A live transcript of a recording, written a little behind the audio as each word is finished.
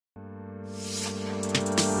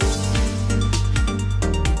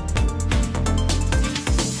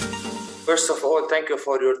First of all, thank you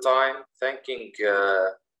for your time. Thanking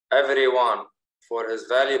everyone for his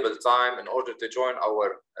valuable time in order to join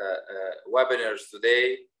our webinars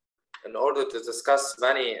today, in order to discuss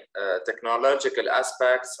many technological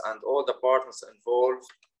aspects and all the partners involved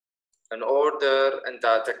in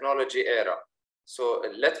the technology era. So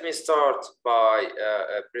let me start by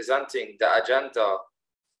presenting the agenda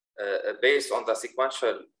based on the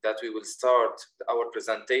sequential that we will start our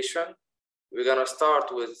presentation. We're going to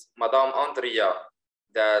start with Madame Andrea,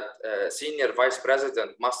 that Senior Vice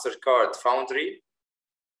President, MasterCard Foundry.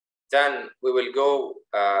 Then we will go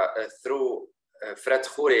through Fred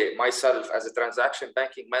Khouri, myself as a transaction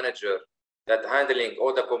banking manager, that handling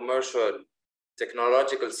all the commercial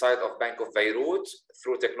technological side of Bank of Beirut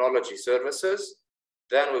through technology services.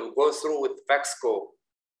 Then we will go through with Faxco,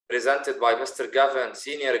 presented by Mr. Gavin,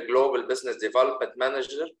 Senior Global Business Development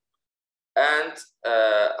Manager, and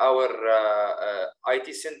our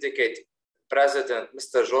IT Syndicate President,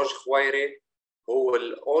 Mr. George Khouairi, who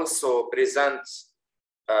will also present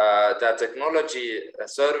the technology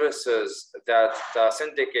services that the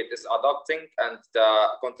syndicate is adopting and the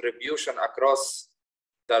contribution across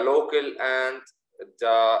the local and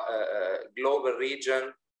the global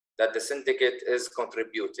region that the syndicate is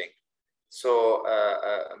contributing. So,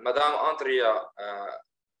 Madame Andrea,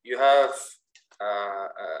 you have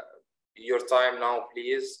your time now,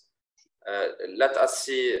 please. Let us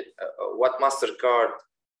see what MasterCard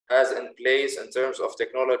has in place in terms of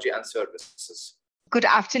technology and services. Good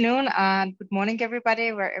afternoon and good morning,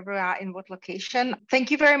 everybody, wherever you are in what location. Thank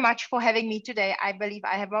you very much for having me today. I believe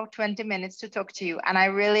I have about 20 minutes to talk to you, and I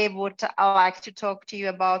really would like to talk to you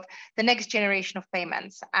about the next generation of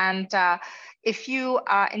payments. And if you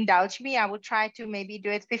indulge me, I will try to maybe do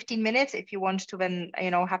it 15 minutes. If you want to then,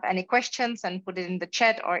 have any questions, and put it in the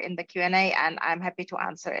chat or in the Q&A, and I'm happy to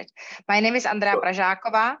answer it. My name is Andrea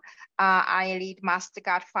Pražáková. I lead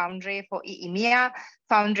MasterCard Foundry for EMEA.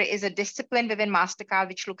 Foundry is a discipline within MasterCard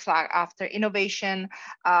which looks after innovation,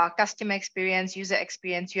 customer experience, user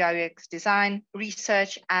experience, UI UX design,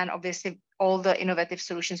 research, and obviously all the innovative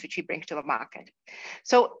solutions which we bring to the market.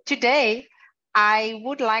 So today, I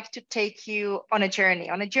would like to take you on a journey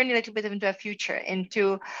a little bit into a future,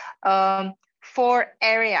 into 4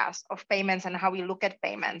 areas of payments and how we look at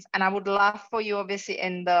payments. And I would love for you, obviously,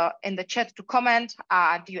 in the chat to comment.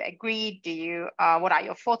 Do you agree? What are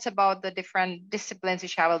your thoughts about the different disciplines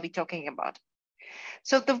which I will be talking about?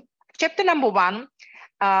 So the chapter number 1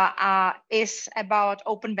 is about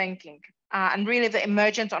open banking. And really the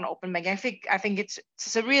emergence on open banking. I think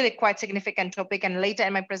it's a really quite significant topic, and later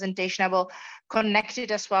in my presentation I will connect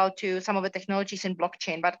it as well to some of the technologies in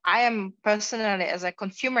blockchain. But I am personally, as a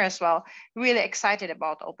consumer as well, really excited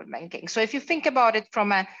about open banking. So if you think about it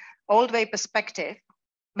from an old way perspective,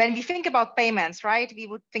 when we think about payments, right, we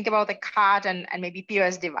would think about a card and maybe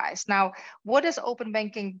POS device. Now, what has open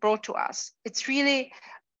banking brought to us? It's really,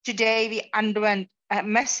 today we underwent a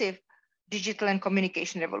massive digital and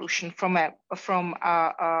communication revolution from a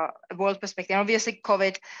world perspective. And obviously,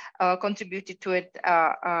 COVID contributed to it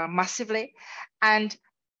massively. And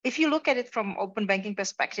if you look at it from open banking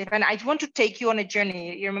perspective, and I want to take you on a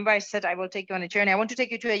journey. You remember I said I will take you on a journey. I want to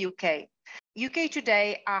take you to a UK. UK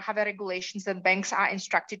today have regulations that banks are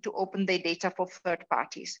instructed to open their data for third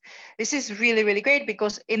parties. This is really, really great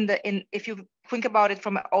because if you think about it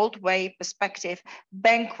from an old way perspective,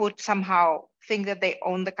 bank would somehow think that they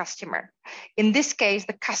own the customer. In this case,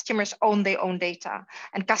 the customers own their own data,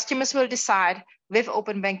 and customers will decide with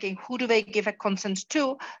open banking who do they give a consent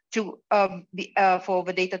to for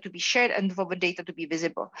the data to be shared and for the data to be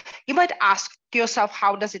visible. You might ask yourself,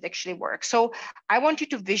 how does it actually work? So I want you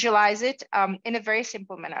to visualize it in a very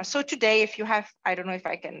simple manner. So today, if you have, I don't know if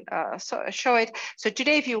I can show it. So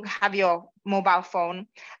today, if you have your mobile phone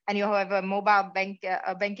and you have a mobile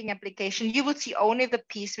banking application, you will see only the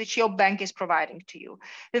piece which your bank is providing to you.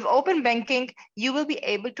 With open banking, you will be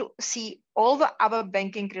able to see all the other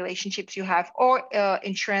banking relationships you have, or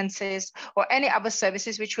insurances, or any other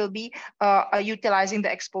services which will be utilizing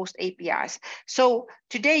the exposed APIs. So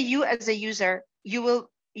today, you as a user,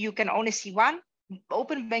 you can only see one.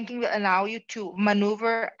 Open banking will allow you to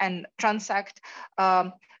maneuver and transact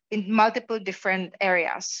in multiple different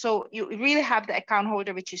areas. So you really have the account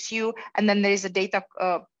holder, which is you, and then there is a data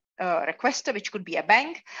requester, which could be a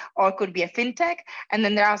bank or could be a fintech. And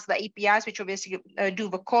then there are the APIs, which obviously do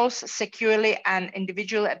the calls securely and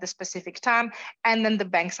individually at the specific time. And then the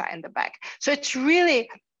banks are in the back. So it's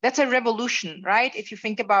really, that's a revolution, right? If you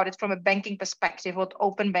think about it from a banking perspective, what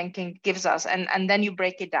open banking gives us, and then you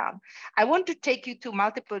break it down. I want to take you to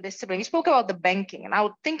multiple disciplines. We spoke about the banking, and I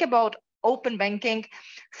would think about open banking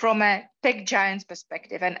from a tech giant's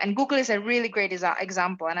perspective. And Google is a really great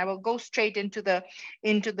example. And I will go straight into the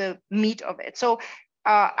meat of it. So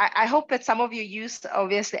I hope that some of you use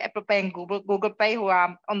obviously Apple Pay and Google Pay who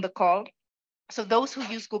are on the call. So those who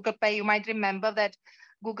use Google Pay, you might remember that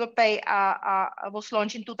Google Pay was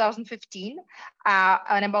launched in 2015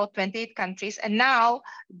 in about 28 countries. And now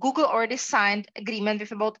Google already signed agreement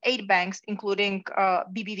with about 8 banks, including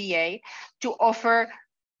BBVA, to offer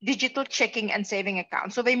digital checking and saving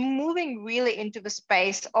accounts. So they're moving really into the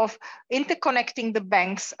space of interconnecting the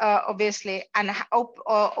banks, obviously, and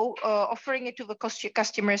offering it to the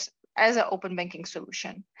customers as an open banking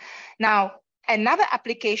solution. Now, another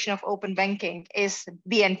application of open banking is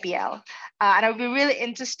BNPL. And I'd be really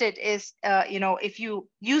interested is, if you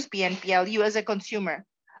use BNPL, you as a consumer.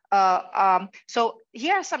 So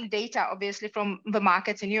here are some data, obviously, from the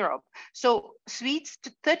markets in Europe. So Swedes,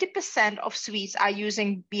 30% of Swedes are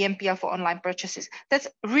using BNPL for online purchases. That's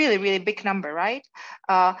really, really big number, right?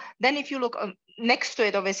 Then if you look next to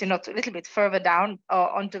it, obviously not a little bit further down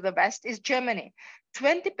onto the west, is Germany.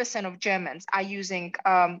 20% of Germans are using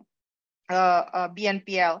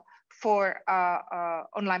BNPL for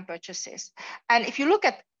online purchases. And if you look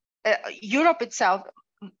at Europe itself,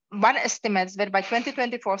 one estimates that by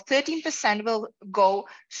 2024, 13% will go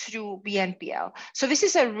through BNPL. So this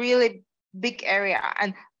is a really big area,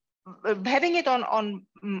 and having it on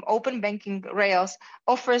open banking rails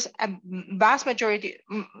offers a vast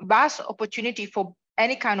opportunity for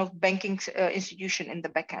any kind of banking institution in the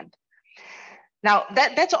backend. Now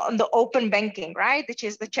that's on the open banking, right? Which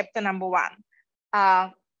is the chapter number 1.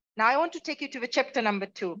 Now I want to take you to the chapter number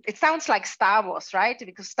 2. It sounds like Star Wars, right?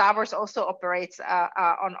 Because Star Wars also operates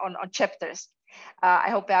on chapters. I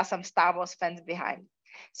hope there are some Star Wars fans behind.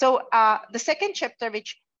 So the second chapter,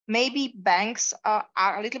 which maybe banks are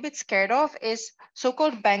a little bit scared of, is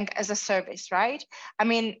so-called bank as a service, right? I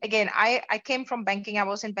mean, again, I came from banking. I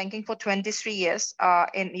was in banking for 23 years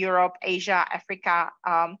in Europe, Asia, Africa,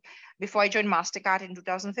 before I joined MasterCard in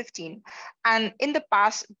 2015. And in the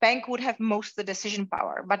past, bank would have most of the decision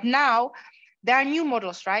power. But now there are new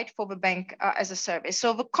models, right, for the bank as a service.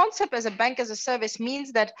 So the concept as a bank as a service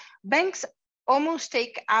means that banks almost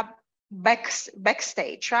take up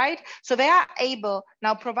backstage, right? So they are able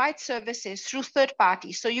now provide services through third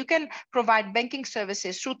parties. So you can provide banking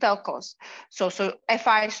services through telcos. So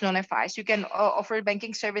FIs, non-FIs. You can offer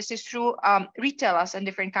banking services through retailers and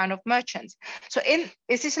different kind of merchants. So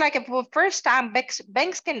this is like for the first time,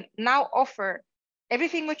 banks can now offer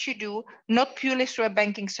everything what you do, not purely through a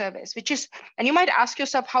banking service, which is, and you might ask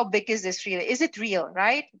yourself, how big is this really? Is it real,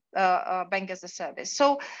 right? Bank as a service.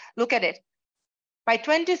 So look at it. By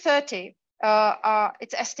 2030,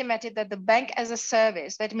 it's estimated that the bank as a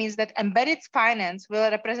service, that means that embedded finance will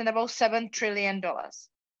represent about $7 trillion.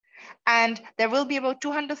 And there will be about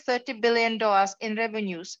 $230 billion in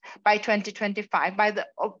revenues by 2025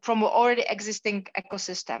 from the already existing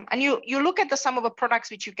ecosystem. And you look at some of the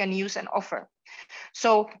products which you can use and offer.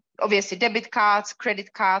 So obviously debit cards,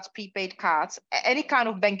 credit cards, prepaid cards, any kind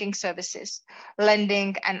of banking services,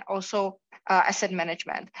 lending, and also asset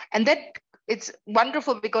management. And that it's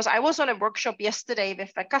wonderful because I was on a workshop yesterday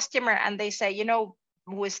with a customer and they say,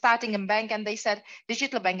 who is starting a bank, and they said,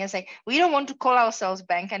 digital bank, and say, we don't want to call ourselves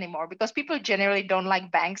bank anymore because people generally don't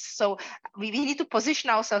like banks. So we need to position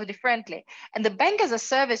ourselves differently. And the bank as a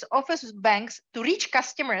service offers banks to reach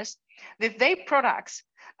customers with their products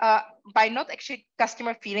by not actually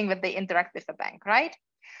customer feeling that they interact with a bank, right?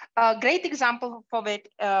 A great example of it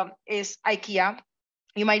is IKEA.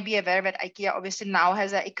 You might be aware that IKEA obviously now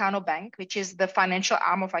has an Ikano Bank, which is the financial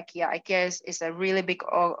arm of IKEA. IKEA is a really big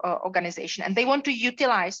organization, and they want to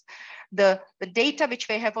utilize the data which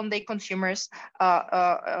they have on their consumers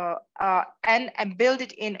and build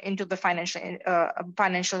it into the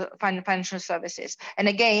financial services. And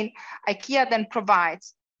again, IKEA then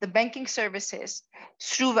provides the banking services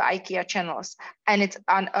through the IKEA channels, and it's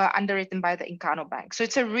underwritten by the Ikano Bank. So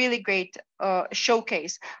it's a really great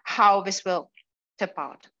showcase how this will tip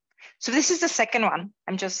out. So this is the second one.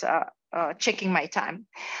 I'm just checking my time.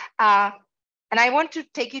 And I want to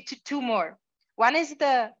take you to 2 more. One is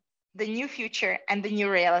the new future and the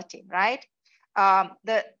new reality, right?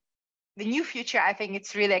 The new future, I think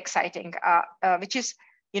it's really exciting, which is,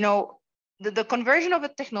 the conversion of the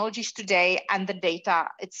technologies today and the data,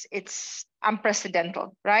 it's unprecedented,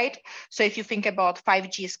 right? So if you think about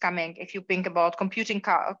 5G is coming, if you think about computing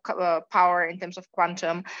power in terms of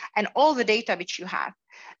quantum and all the data which you have,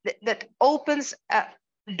 that opens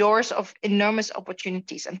doors of enormous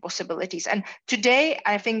opportunities and possibilities. And today,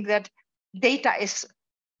 I think that data is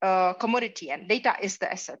commodity, and data is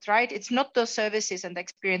the asset, right? It's not the services and the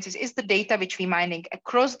experiences, it's the data which we're mining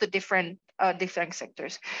across the different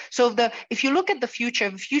sectors. So if you look at the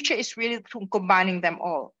future is really combining them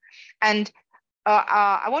all. And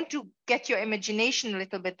I want to get your imagination a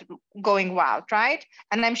little bit going wild, right?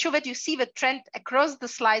 And I'm sure that you see the trend across the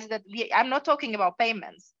slides that I'm not talking about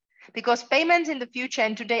payments, because payments in the future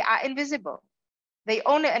and today are invisible. They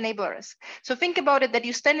only enable us. So think about it, that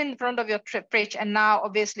you stand in front of your fridge, and now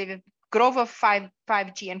obviously with growth of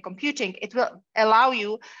 5G and computing, it will allow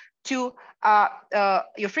you to,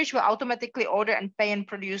 your fridge will automatically order and pay and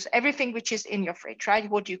produce everything which is in your fridge, right?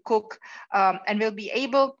 What you cook, and will be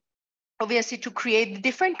able obviously to create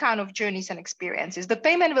different kind of journeys and experiences. The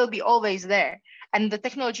payment will be always there, and the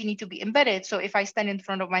technology need to be embedded. So if I stand in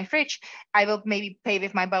front of my fridge, I will maybe pay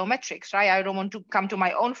with my biometrics, right? I don't want to come to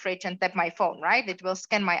my own fridge and tap my phone, right? It will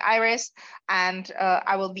scan my iris, and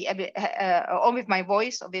I will be able, or with my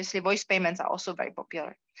voice. Obviously, voice payments are also very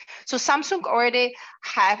popular. So Samsung already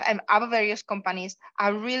have, and other various companies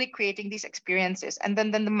are really creating these experiences. And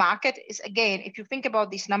then the market is, again, if you think about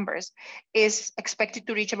these numbers, is expected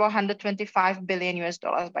to reach about 125 billion US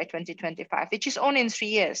dollars by 2025, which is only in 3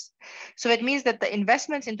 years. So it means that the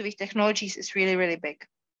investments into these technologies is really, really big.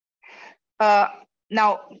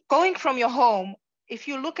 Now, going from your home, if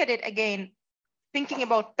you look at it again, thinking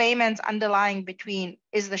about payments underlying between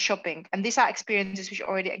is the shopping, and these are experiences which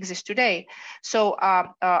already exist today. So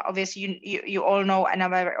obviously you all know and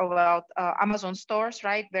aware about Amazon stores,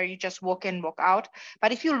 right, where you just walk in, walk out.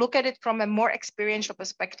 But if you look at it from a more experiential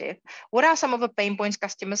perspective, what are some of the pain points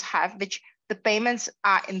customers have, which the payments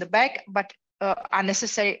are in the back, but are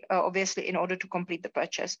necessary, obviously, in order to complete the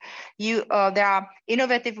purchase. There are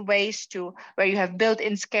innovative ways to where you have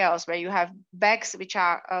built-in scales, where you have bags which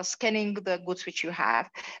are scanning the goods which you have,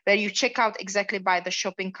 where you check out exactly by the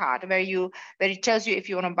shopping cart, where it tells you if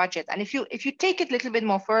you're on a budget. And if you take it a little bit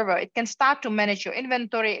more further, it can start to manage your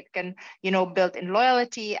inventory. It can build in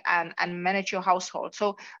loyalty and manage your household.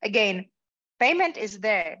 So again, payment is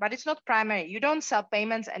there, but it's not primary. You don't sell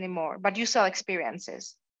payments anymore, but you sell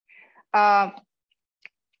experiences. I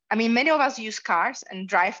mean, many of us use cars and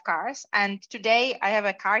drive cars. And today I have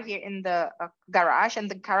a car here in the garage,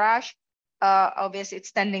 and the garage, obviously it's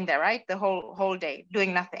standing there, right? The whole day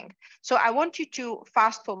doing nothing. So I want you to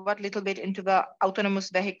fast forward a little bit into the autonomous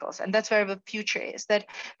vehicles. And that's where the future is, that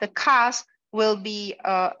the cars will be,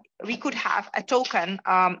 we could have a token,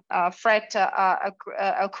 Fred,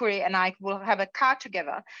 Al-Khoury and I will have a car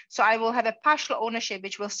together. So I will have a partial ownership,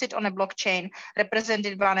 which will sit on a blockchain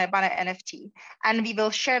represented by an NFT. And we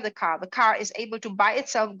will share the car. The car is able to by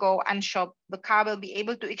itself go and shop. The car will be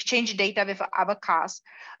able to exchange data with other cars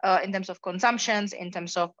in terms of consumptions, in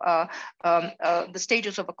terms of the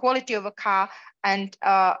status of the quality of a car, and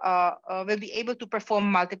will be able to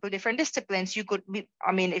perform multiple different disciplines. You could,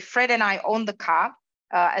 I mean, if Fred and I own the car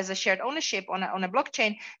as a shared ownership on a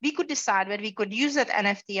blockchain, we could decide that we could use that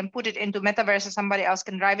NFT and put it into metaverse, so somebody else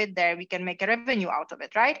can drive it there. We can make a revenue out of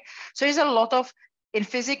it, right? So there's a lot of in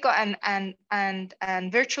physical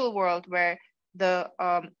and virtual world where the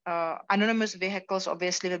anonymous vehicles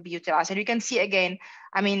obviously will be utilized. And you can see again,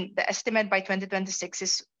 I mean, the estimate by 2026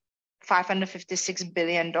 is $556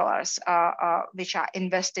 billion, which are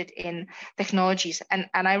invested in technologies. And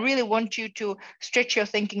I really want you to stretch your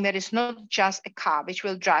thinking that it's not just a car which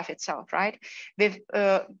will drive itself, right?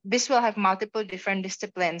 This will have multiple different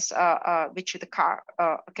disciplines which the car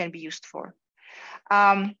can be used for.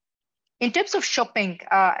 In terms of shopping,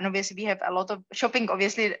 and obviously we have a lot of shopping,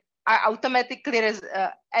 obviously automatically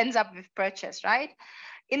ends up with purchase, right?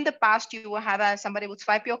 In the past, you will have somebody would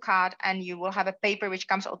swipe your card and you will have a paper which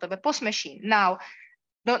comes out of a post machine. Now,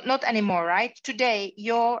 not anymore, right? Today,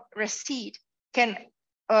 your receipt can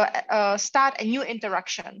start a new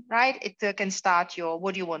interaction, right? It can start your,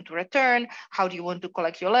 what do you want to return? How do you want to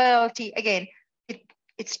collect your loyalty? Again,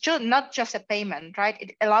 it's not just a payment, right?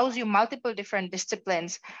 It allows you multiple different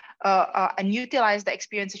disciplines and utilize the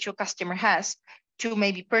experience that your customer has to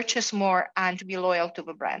maybe purchase more and to be loyal to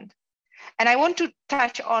the brand. And I want to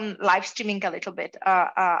touch on live streaming a little bit.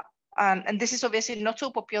 And this is obviously not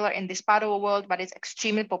so popular in this part of the world, but it's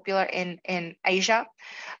extremely popular in Asia,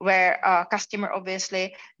 where customer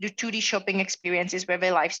obviously do 2D shopping experiences where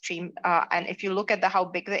they live stream. And if you look at how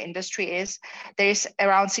big the industry is, there is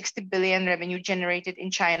around 60 billion revenue generated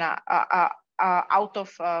in China out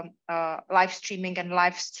of live streaming and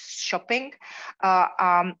live shopping.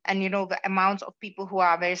 And the amounts of people who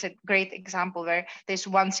are, there's a great example where there's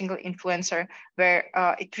one single influencer where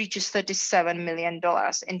it reaches $37 million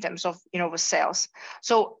in terms of the sales.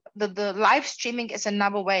 So the live streaming is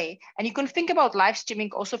another way. And you can think about live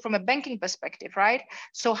streaming also from a banking perspective, right?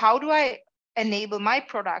 So how do I enable my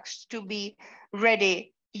products to be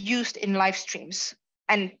ready, used in live streams,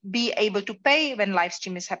 and be able to pay when live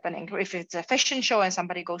stream is happening? If it's a fashion show and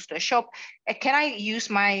somebody goes to a shop, can I use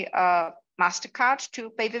my MasterCard to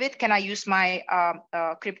pay with it? Can I use my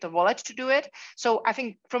crypto wallet to do it? So I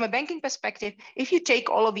think from a banking perspective, if you take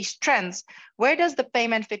all of these trends, where does the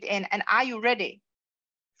payment fit in? And are you ready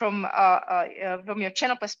from your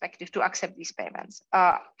channel perspective to accept these payments?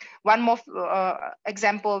 One more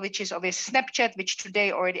example, which is obviously Snapchat, which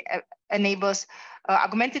today already enables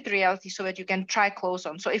augmented reality so that you can try clothes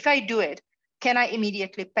on. So if I do it, can I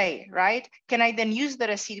immediately pay, right? Can I then use the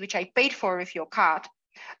receipt which I paid for with your card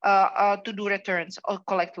to do returns or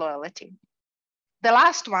collect loyalty? The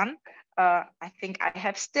last one, I think I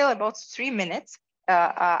have still about 3 minutes,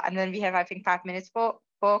 and then we have, I think, 5 minutes for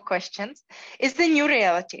questions, is the new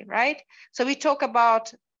reality, right? So we talk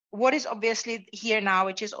about what is obviously here now,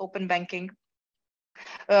 which is open banking.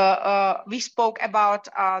 We spoke about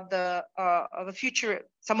the future,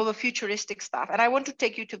 some of the futuristic stuff, and I want to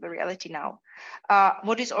take you to the reality now.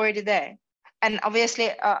 What is already there? And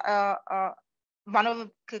obviously, one of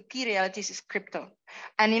the key realities is crypto.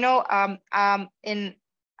 And in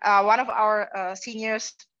one of our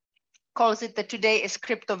seniors calls it that today is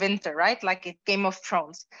crypto winter, right? Like it Game of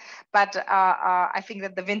Thrones. But I think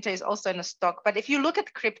that the winter is also in a stock. But if you look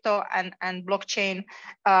at crypto and blockchain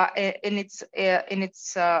in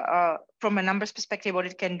its from a numbers perspective, what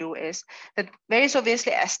it can do is that there is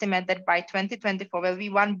obviously estimate that by 2024 there will be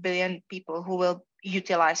 1 billion people who will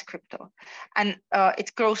utilize crypto, and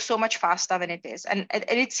it grows so much faster than it is, and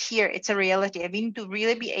it's here, it's a reality, and we need to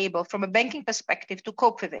really be able from a banking perspective to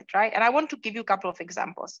cope with it, right? And I want to give you a couple of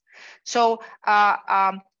examples. So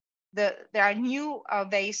there are new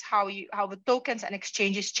ways how the tokens and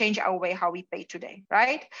exchanges change our way how we pay today,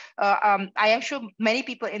 right? I am sure many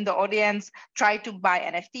people in the audience try to buy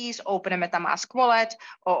NFTs, open a MetaMask wallet,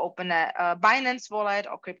 or open a Binance wallet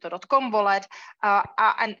or Crypto.com wallet,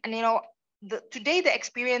 and today the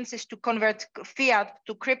experience is to convert fiat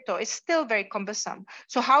to crypto is still very cumbersome.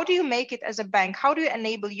 So how do you make it as a bank? How do you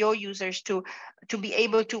enable your users to be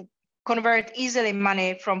able to convert easily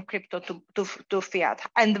money from crypto to fiat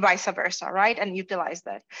and vice versa, right? And utilize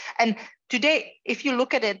that. And today, if you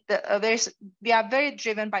look at it, we are very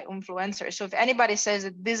driven by influencers. So if anybody says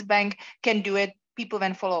that this bank can do it, people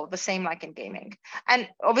then follow, the same like in gaming. And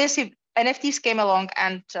obviously NFTs came along,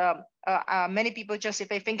 and many people just, if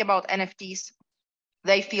they think about NFTs,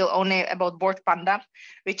 they feel only about Bored Panda,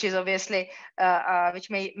 which is obviously, which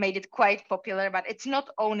made it quite popular, but it's not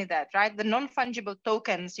only that, right? The non-fungible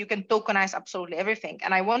tokens, you can tokenize absolutely everything.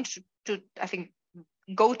 And I want to I think,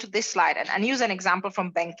 go to this slide and use an example from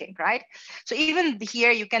banking, right? So even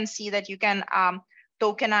here, you can see that you can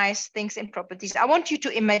tokenize things in properties. I want you to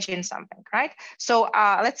imagine something, right? So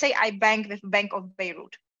let's say I bank with Bank of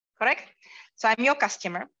Beirut, correct? So I'm your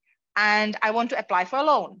customer and I want to apply for a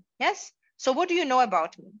loan, yes? So what do you know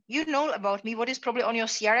about me? You know about me what is probably on your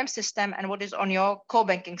CRM system and what is on your core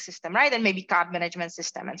banking system, right? And maybe card management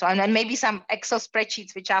system and so on, and maybe some Excel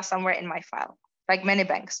spreadsheets which are somewhere in my file, like many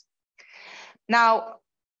banks. Now,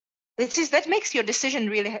 that makes your decision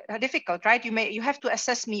really difficult, right? You have to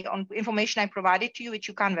assess me on information I provided to you, which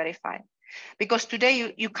you can't verify, because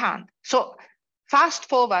today you can't. So fast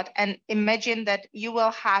forward and imagine that you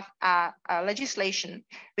will have a legislation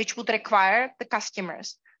which would require the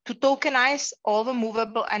customers to tokenize all the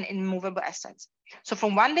movable and immovable assets. So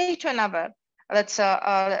from one day to another,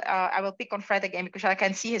 I will pick on Fred again because I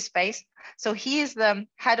can see his face. So he is the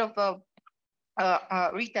head of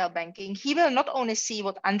retail banking. He will not only see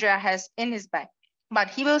what Andrea has in his bank, but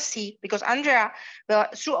he will see, because Andrea,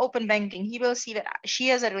 through open banking, he will see that she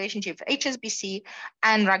has a relationship with HSBC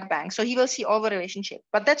and RAG Bank. So he will see all the relationship,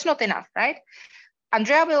 but that's not enough, right?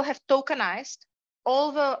 Andrea will have tokenized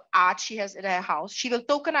all the art she has in her house. She will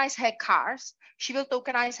tokenize her cars. She will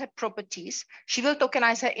tokenize her properties. She will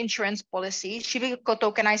tokenize her insurance policies. She will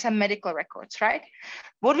tokenize her medical records, right?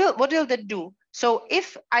 What will that do? So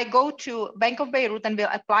if I go to Bank of Beirut and will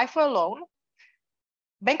apply for a loan,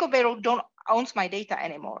 Bank of Beirut don't owns my data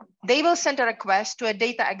anymore. They will send a request to a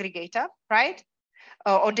data aggregator, right?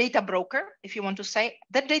 Or data broker, if you want to say.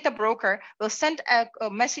 That data broker will send a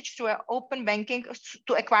message to an open banking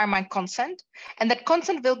to acquire my consent. And that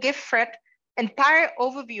consent will give Fred entire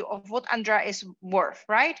overview of what Andrea is worth,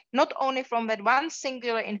 right? Not only from that one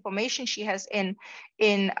singular information she has in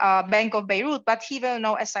Bank of Beirut, but he will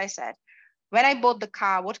know, as I said, when I bought the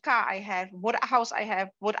car, what car I have, what house I have,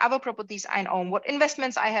 what other properties I own, what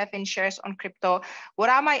investments I have in shares on crypto, what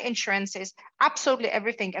are my insurances, absolutely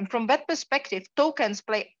everything. And from that perspective, tokens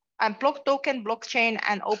play, and blockchain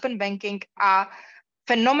and open banking are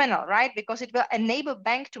phenomenal, right? Because it will enable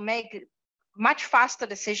bank to make much faster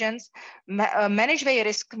decisions, manage their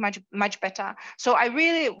risk much better. So I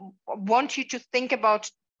really want you to think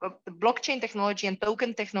about the blockchain technology and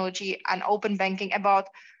token technology and open banking about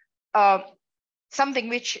something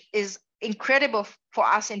which is incredible for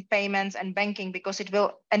us in payments and banking, because it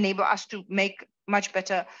will enable us to make much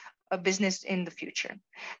better business in the future.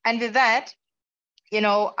 And with that,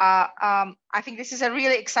 I think this is a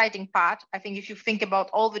really exciting part. I think if you think about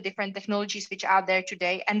all the different technologies which are there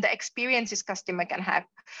today and the experiences customer can have,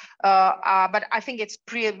 but I think it's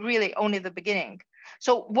really only the beginning.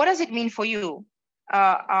 So what does it mean for you?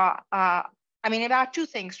 I mean, there are two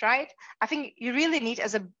things, right? I think you really need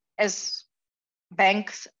as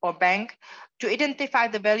banks or bank to identify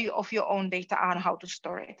the value of your own data and how to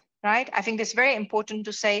store it, right? I think it's very important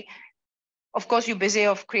to say, of course, you're busy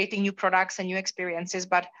of creating new products and new experiences,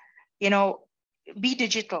 but be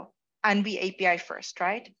digital and be API first,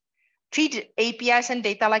 right? Treat APIs and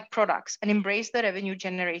data like products and embrace the revenue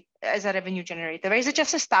as a revenue generator. There is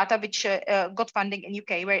just a startup which got funding in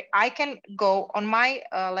UK where I can go on my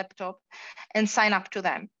laptop and sign up to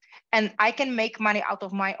them, and I can make money out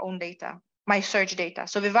of my own data, my search data.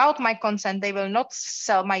 So without my consent, they will not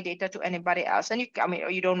sell my data to anybody else. And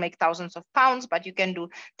you don't make thousands of pounds, but you can do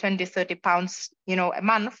 20, 30 pounds, a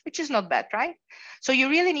month, which is not bad, right? So you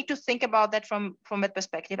really need to think about that from that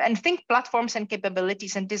perspective, and think platforms and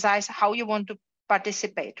capabilities and decide how you want to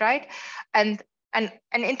participate, right? And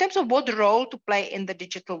in terms of what role to play in the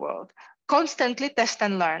digital world, constantly test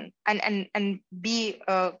and learn, and be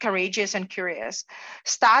courageous and curious.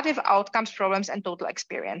 Start with outcomes, problems, and total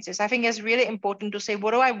experiences. I think it's really important to say,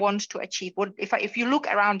 what do I want to achieve? What if you look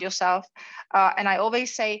around yourself, and I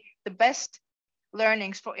always say the best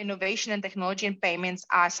learnings for innovation and technology and payments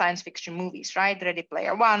are science fiction movies, right? Ready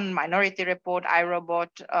Player One, Minority Report, iRobot,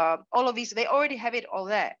 all of these, they already have it all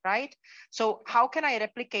there, right? So how can I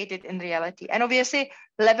replicate it in reality? And obviously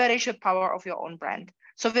leverage the power of your own brand.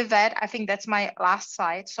 So with that, I think that's my last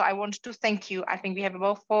slide. So I want to thank you. I think we have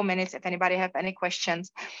about 4 minutes if anybody have any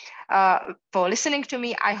questions for listening to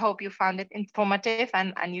me. I hope you found it informative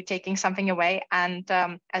and you're taking something away. And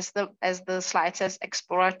as the slide says,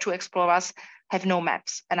 true explorers have no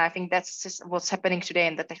maps. And I think that's just what's happening today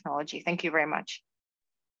in the technology. Thank you very much.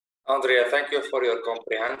 Andrea, thank you for your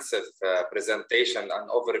comprehensive presentation and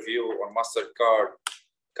overview on MasterCard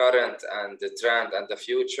current and the trend and the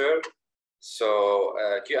future. So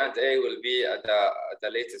Q&A will be at the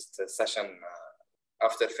latest session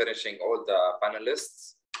after finishing all the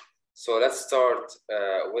panelists. So let's start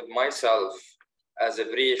with myself as a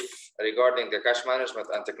brief regarding the cash management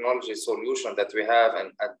and technology solution that we have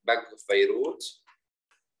at Bank of Beirut.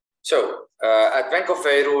 So at Bank of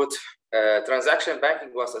Beirut, transaction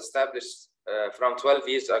banking was established from 12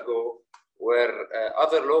 years ago, where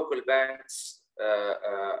other local banks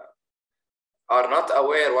are not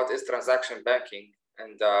aware what is transaction banking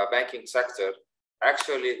in the banking sector.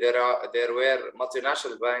 Actually, there were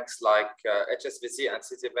multinational banks like HSBC and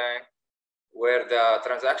Citibank, where the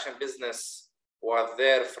transaction business was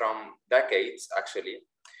there from decades, actually.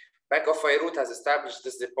 Bank of Beirut has established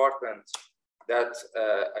this department that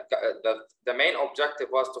the main objective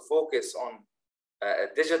was to focus on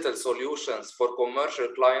digital solutions for commercial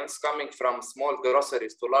clients coming from small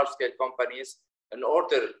groceries to large-scale companies in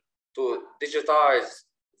order to digitize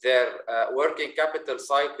their working capital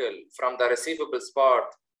cycle from the receivables part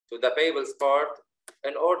to the payables part,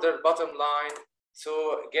 in order, bottom line,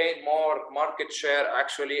 to gain more market share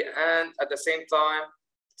actually, and at the same time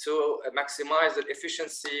to maximize the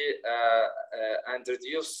efficiency and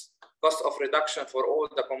reduce cost of reduction for all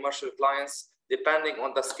the commercial clients, depending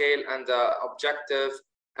on the scale and the objective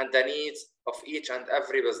and the needs of each and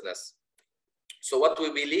every business. So what we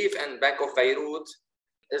believe in Bank of Beirut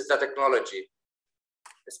is the technology,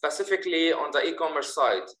 specifically on the e-commerce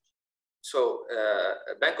side. So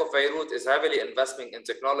Bank of Beirut is heavily investing in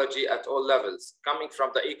technology at all levels, coming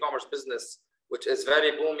from the e-commerce business, which is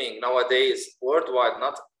very booming nowadays worldwide,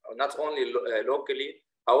 not only locally.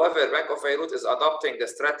 However, Bank of Beirut is adopting the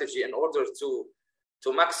strategy in order to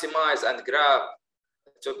maximize and grab,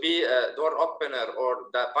 to be a door opener or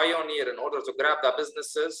the pioneer in order to grab the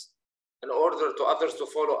businesses, in order to others to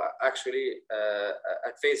follow actually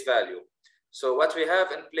at face value. So what we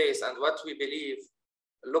have in place and what we believe,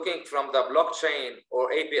 looking from the blockchain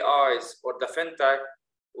or APIs or the fintech,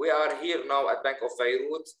 we are here now at Bank of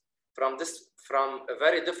Beirut from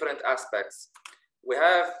very different aspects. We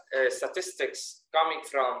have statistics coming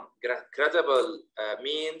from credible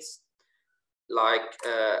means, like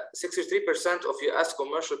 63% of US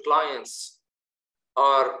commercial clients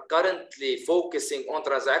are currently focusing on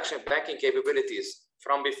transaction banking capabilities.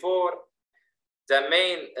 From before, the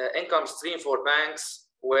main income stream for banks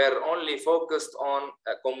were only focused on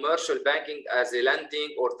commercial banking as a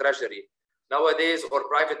lending or treasury. Nowadays, or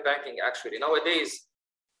private banking actually. Nowadays,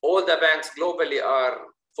 all the banks globally are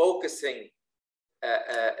focusing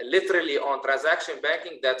literally on transaction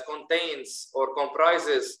banking that contains or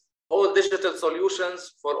comprises all digital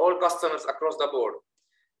solutions for all customers across the board.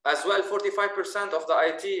 As well, 45% of the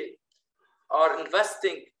IT are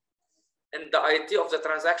investing in the IT of the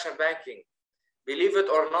transaction banking. Believe it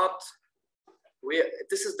or not,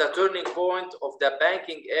 this is the turning point of the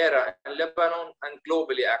banking era in Lebanon and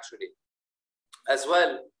globally actually. As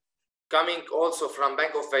well, coming also from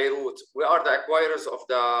Bank of Beirut, we are the acquirers of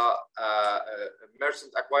the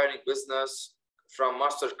merchant acquiring business from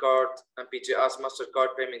MasterCard and PGS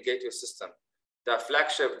MasterCard Payment Gateway System. The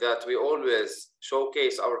flagship that we always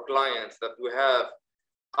showcase our clients that we have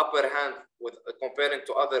upper hand with comparing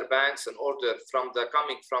to other banks in order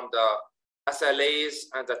coming from the SLAs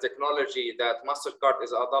and the technology that MasterCard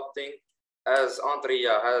is adopting, as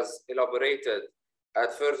Andrea has elaborated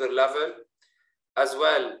at further level. As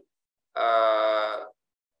well,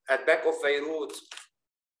 at Bank of Beirut,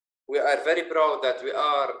 we are very proud that we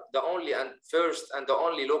are the only and first and the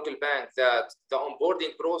only local bank that the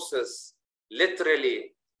onboarding process,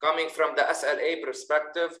 literally coming from the s.a.l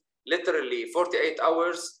perspective, literally 48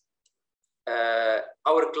 hours,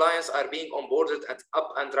 our clients are being onboarded and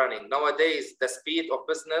up and running. Nowadays, the speed of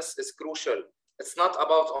business is crucial. It's not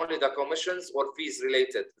about only the commissions or fees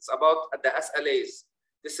related. It's about the SLAs.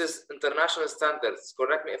 This is international standards.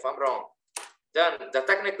 Correct me if I'm wrong. Then the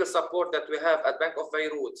technical support that we have at Bank of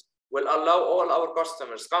Beirut will allow all our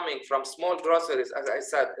customers coming from small groceries, as I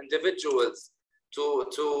said, individuals,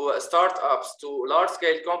 to startups, to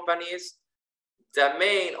large-scale companies. The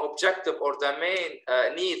main objective or the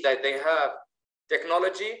main need that they have,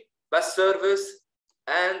 technology, best service,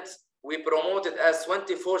 and we promote it as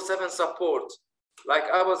 24/7 support. Like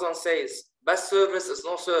Amazon says, best service is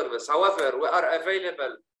no service. However, we are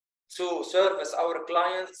available to service our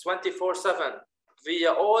clients 24/7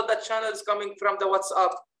 via all the channels coming from the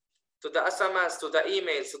WhatsApp, to the SMS, to the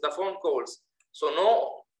emails, to the phone calls. So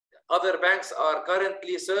no other banks are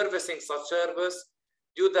currently servicing such service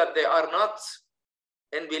due that they are not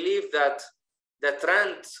in belief that the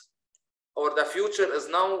trend or the future is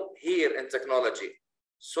now here in technology.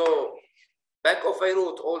 So Bank of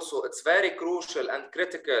Beirut also, it's very crucial and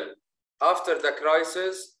critical after the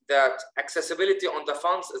crisis that accessibility on the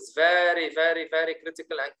funds is very, very, very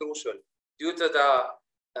critical and crucial due to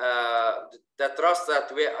the trust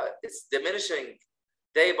that it's diminishing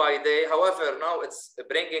day by day. However, now it's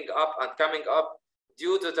bringing up and coming up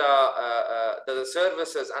due to the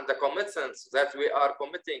services and the commitments that we are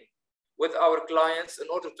committing with our clients in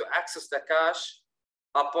order to access the cash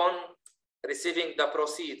upon receiving the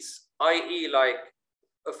proceeds, i.e. like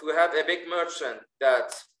if we have a big merchant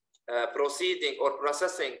that proceeding or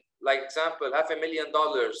processing, like example,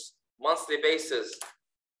 $500,000 monthly basis,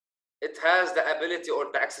 it has the ability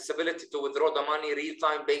or the accessibility to withdraw the money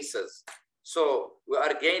real-time basis. So we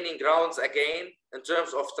are gaining grounds again in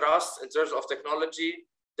terms of trust, in terms of technology.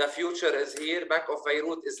 The future is here. Bank of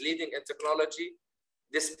Beirut is leading in technology.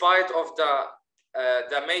 Despite of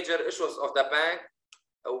the major issues of the bank,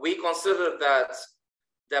 we consider that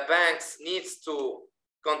the banks needs to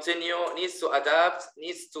continue, needs to adapt,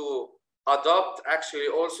 needs to adopt actually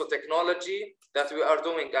also technology that we are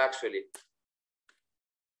doing actually.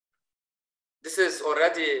 This is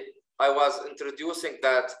already, I was introducing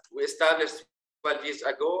that we established 12 years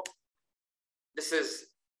ago. This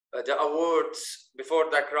is the awards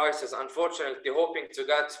before the crisis, unfortunately hoping to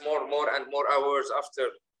get more and more awards after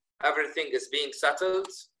everything is being settled.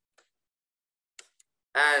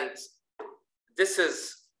 And this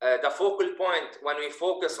is the focal point when we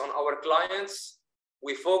focus on our clients.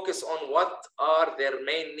 We focus on what are their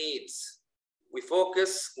main needs. We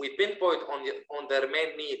pinpoint on their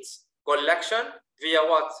main needs. Collection via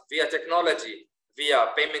what? Via technology, via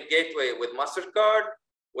payment gateway with MasterCard,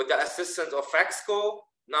 with the assistance of Faxco.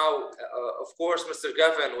 Now, of course, Mr.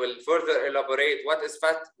 Gavin will further elaborate what is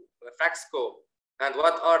Faxco and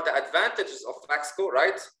what are the advantages of Faxco,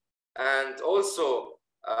 right? And also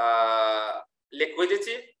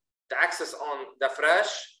liquidity, the access on the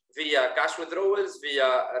fresh via cash withdrawals,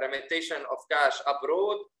 via remittation of cash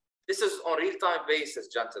abroad. This is on real-time basis,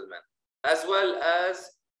 gentlemen, as well as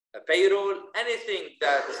payroll, anything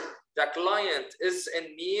that the client is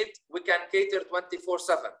in need, we can cater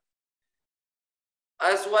 24/7.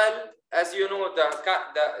 As well as you know, the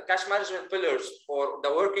cash management pillars or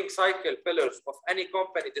the working cycle pillars of any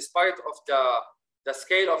company, despite of the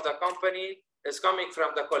scale of the company, is coming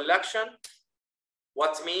from the collection,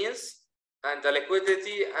 what means, and the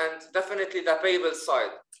liquidity, and definitely the payable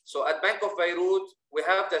side. So at Bank of Beirut, we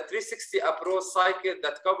have the 360 approach cycle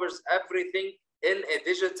that covers everything in a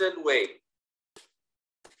digital way.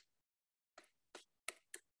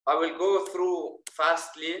 I will go through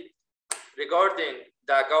fastly regarding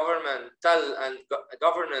the governmental and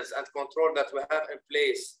governance and control that we have in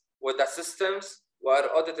place with the systems. We are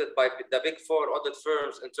audited by the Big Four audit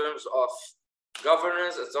firms in terms of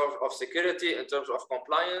governance, in terms of security, in terms of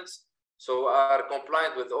compliance. So we are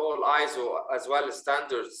compliant with all ISO as well as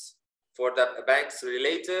standards for the banks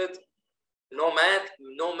related. No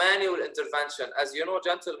manual intervention. As you know,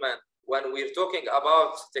 gentlemen, when we're talking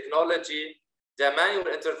about technology, the manual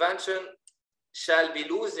intervention shall be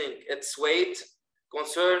losing its weight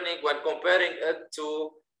concerning when comparing it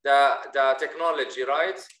to the technology,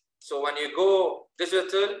 right? So when you go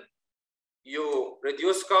digital, you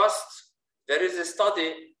reduce costs. There is a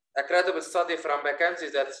study, a credible study from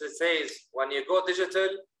McKinsey that says when you go digital,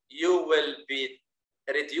 you will be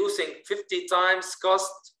reducing 50 times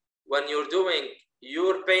cost when you're doing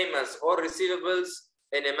your payments or receivables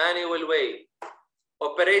in a manual way.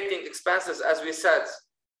 Operating expenses, as we said,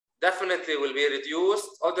 definitely will be reduced.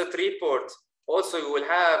 Audit report, also you will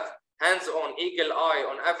have hands-on eagle eye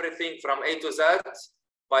on everything from A to Z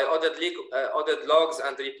by audit logs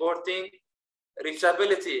and reporting.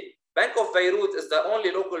 Reachability. Bank of Beirut is the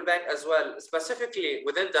only local bank as well, specifically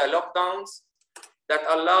within the lockdowns, that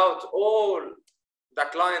allowed all the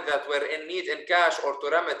clients that were in need in cash or to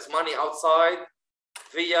remit money outside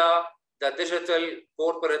via the digital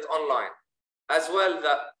corporate online. As well,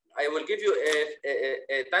 I will give you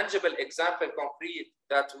a tangible example, concrete,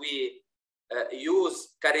 that we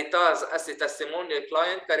use Caritas as a testimonial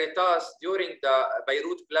client. Caritas, during the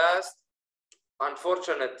Beirut blast,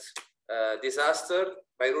 unfortunate disaster,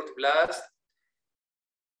 Beirut blast,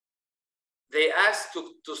 they asked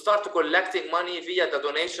to start collecting money via the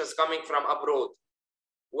donations coming from abroad.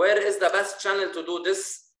 Where is the best channel to do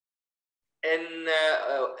this in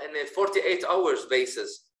a 48 hours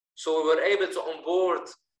basis? So we were able to onboard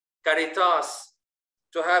Caritas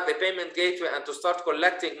to have a payment gateway and to start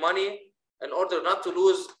collecting money in order not to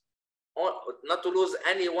lose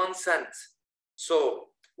any 1 cent. So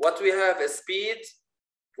what we have is speed,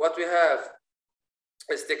 what we have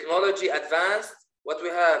is technology advanced, what we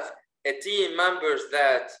have a team members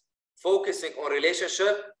that focusing on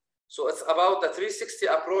relationship. So it's about the 360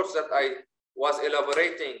 approach that I was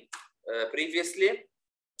elaborating previously.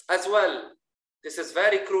 As well, this is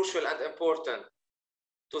very crucial and important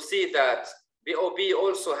to see that BOB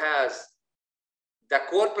also has the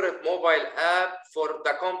corporate mobile app for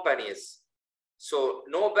the companies. So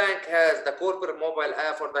no bank has the corporate mobile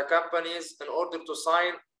app for the companies in order to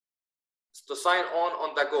sign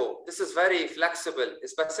on the go. This is very flexible,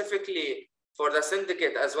 specifically for the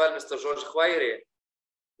syndicate as well, Mr. George Khwairi.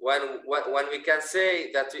 When we can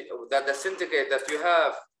say that the syndicate, that you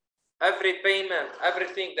have every payment,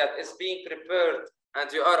 everything that is being prepared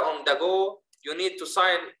and you are on the go, you need to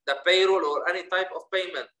sign the payroll or any type of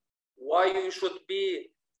payment. Why you should be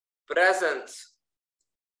present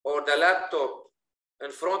or the laptop in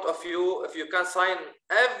front of you if you can sign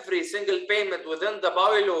every single payment within the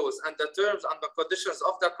bylaws and the terms and the conditions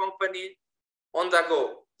of the company on the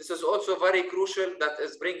go. This is also very crucial, that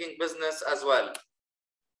is bringing business as well.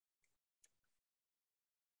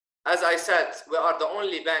 As I said, we are the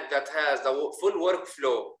only bank that has the full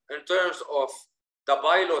workflow in terms of the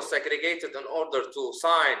bylaws segregated in order to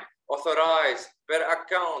sign, authorize per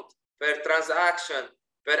account, per transaction,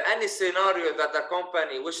 per any scenario that the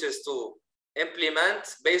company wishes to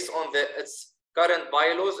implement based on its current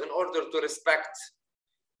bylaws in order to respect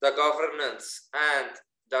the governance and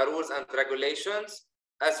the rules and regulations.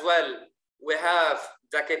 As well, we have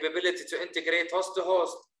the capability to integrate host to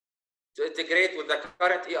host, to integrate with the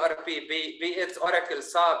current ERP, be it Oracle,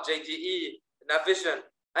 SAP, JDE, Navision,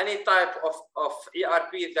 any type of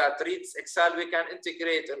ERP that reads Excel, we can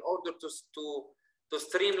integrate in order to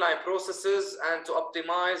streamline processes and to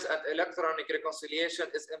optimize, and electronic reconciliation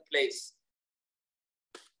is in place.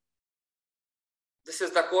 This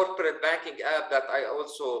is the corporate banking app that I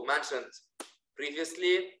also mentioned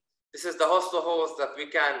previously. This is the host to host that we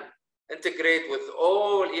can integrate with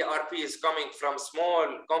all ERPs coming from small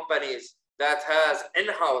companies that has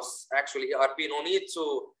in-house actually ERP. No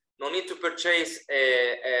need to purchase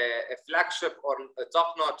a flagship or a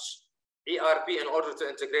top-notch ERP in order to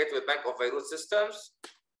integrate with Bank of Beirut systems.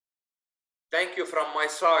 Thank you from my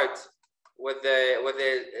side with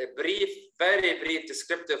a brief, very brief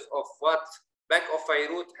descriptive of what Bank of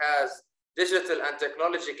Beirut has digital and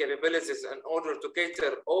technology capabilities in order to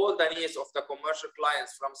cater all the needs of the commercial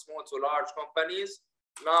clients from small to large companies.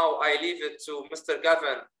 Now I leave it to Mr.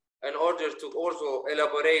 Gavin in order to also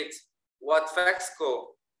elaborate what Fexco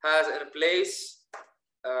has in place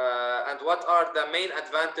and what are the main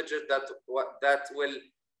advantages that will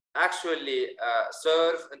actually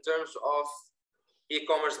serve in terms of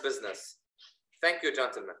e-commerce business. Thank you,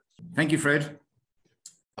 gentlemen. Thank you, Fred.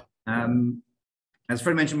 As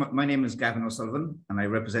Fred mentioned, my name is Gavin O'Sullivan, and I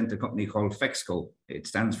represent a company called Fexco. It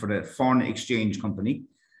stands for the Foreign Exchange Company.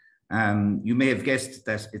 You may have guessed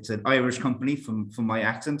that it's an Irish company from my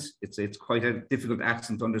accent. It's quite a difficult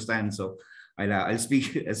accent to understand, so I'll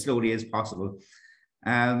speak as slowly as possible.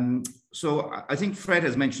 So I think Fred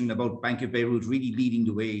has mentioned about Bank of Beirut really leading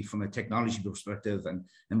the way from a technology perspective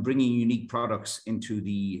and bringing unique products into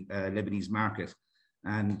the Lebanese market.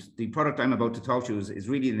 And the product I'm about to talk to you is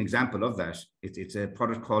really an example of that. It's a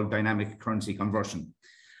product called Dynamic Currency Conversion.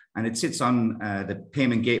 And it sits on the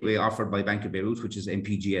payment gateway offered by Bank of Beirut, which is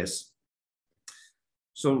MPGS.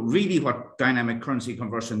 So really what Dynamic Currency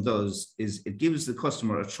Conversion does is it gives the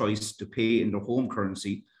customer a choice to pay in their home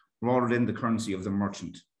currency rather than the currency of the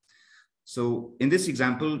merchant. So in this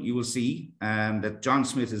example, you will see that John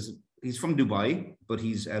Smith he's from Dubai, but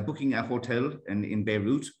he's booking a hotel in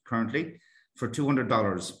Beirut currently for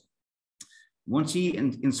 $200. Once he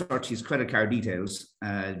inserts his credit card details,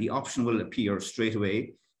 the option will appear straight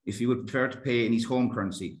away if he would prefer to pay in his home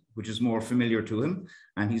currency, which is more familiar to him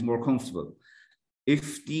and he's more comfortable.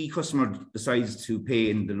 If the customer decides to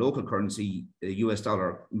pay in the local currency, the US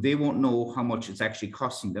dollar, they won't know how much it's actually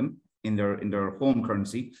costing them in their home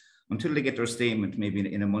currency until they get their statement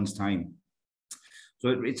maybe in a month's time.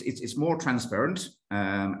 So it's more transparent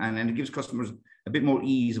and it gives customers a bit more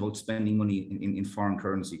ease about spending money in foreign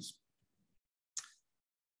currencies.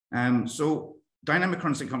 So dynamic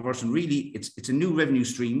currency conversion, really, it's a new revenue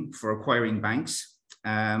stream for acquiring banks.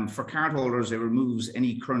 For cardholders, it removes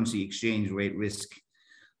any currency exchange rate risk.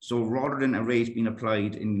 So rather than a rate being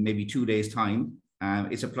applied in maybe 2 days' time,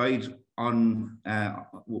 it's applied on,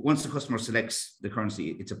 once the customer selects the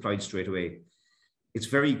currency, it's applied straight away. It's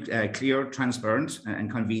very clear, transparent, and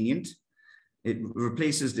convenient. It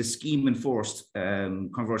replaces the scheme-enforced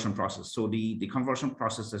conversion process. So the conversion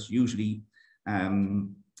process is usually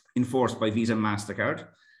enforced by Visa and MasterCard,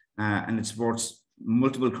 and it supports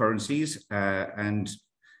multiple currencies, and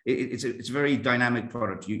it's a very dynamic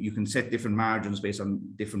product. You can set different margins based on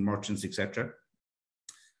different merchants, etc.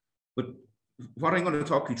 But what I'm going to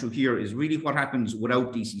talk you through here is really what happens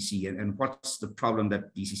without DCC and what's the problem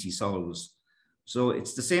that DCC solves. So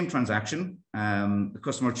it's the same transaction. The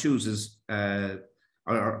customer chooses,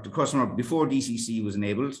 or the customer, before DCC was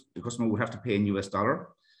enabled, the customer would have to pay in US dollar.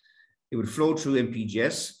 It would flow through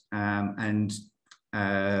MPGS, and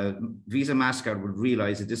Visa MasterCard would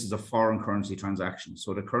realize that this is a foreign currency transaction.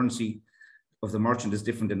 So the currency of the merchant is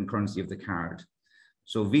different than the currency of the card.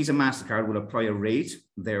 So Visa MasterCard will apply a rate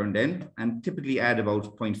there and then, and typically add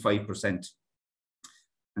about 0.5%.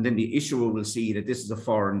 And then the issuer will see that this is a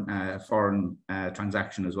foreign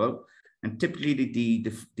transaction as well. And typically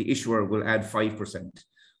the issuer will add 5%.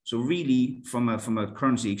 So really, from a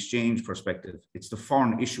currency exchange perspective, it's the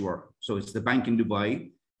foreign issuer. So it's the bank in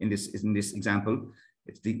Dubai in this example.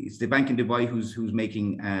 It's the bank in Dubai who's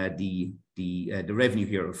making the revenue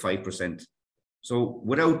here of 5%. So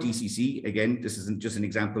without DCC, again, this isn't just an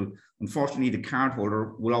example. Unfortunately, the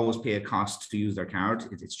cardholder will always pay a cost to use their card.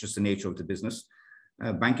 It's just the nature of the business.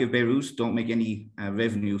 Bank of Beirut don't make any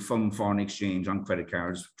revenue from foreign exchange on credit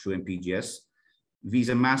cards through MPGS.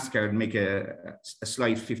 Visa and MasterCard make a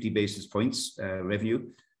slight 50 basis points revenue.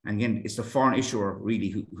 And again, it's the foreign issuer really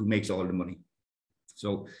who makes all the money.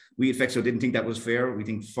 So we at Fexco didn't think that was fair. We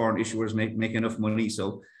think foreign issuers make enough money.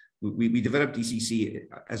 So we developed DCC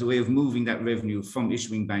as a way of moving that revenue from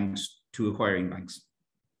issuing banks to acquiring banks.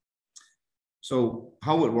 So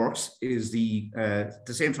how it works is the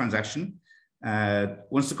same transaction.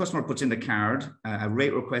 Once the customer puts in the card, a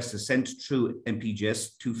rate request is sent through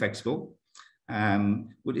MPGS to Fexco.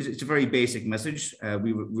 It's a very basic message.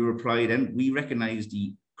 We reply then, we recognize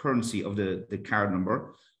the currency of the card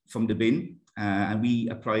number from the bin, and we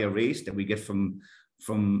apply a rate that we get from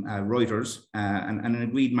Reuters and an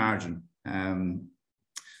agreed margin.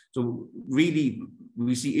 So really,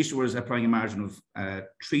 we see issuers applying a margin of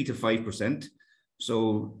 3 to 5%.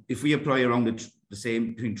 So if we apply around the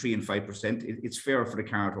same between 3 and 5%, it's fair for the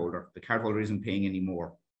cardholder. The cardholder isn't paying any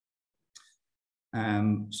more.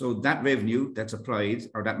 So that revenue that's applied,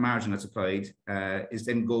 or that margin that's applied, is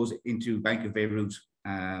then goes into Bank of Beirut.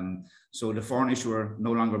 So the foreign issuer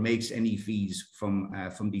no longer makes any fees from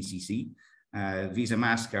BCC. Visa,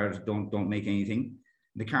 MasterCard don't make anything.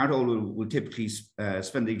 The cardholder will typically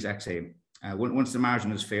spend the exact same. Once the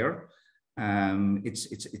margin is fair,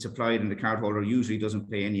 it's applied, and the cardholder usually doesn't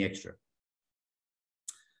pay any extra.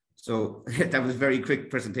 So that was a very quick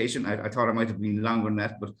presentation. I thought I might have been longer than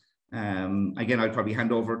that, but again, I'll probably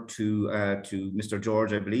hand over to Mr.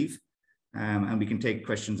 George, I believe, and we can take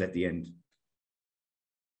questions at the end.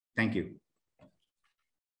 Thank you.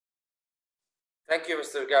 Thank you,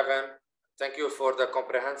 Mr. Gavin. Thank you for the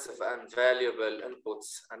comprehensive and valuable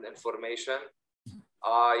inputs and information.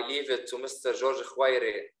 I leave it to Mr. George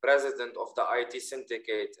Khwairi, President of the IT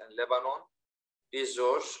Syndicate in Lebanon. Please,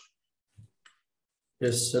 George.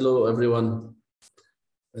 Yes, hello, everyone.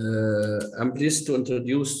 I'm pleased to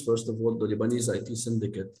introduce, first of all, the Lebanese IT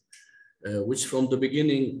Syndicate, which from the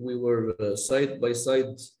beginning, we were side by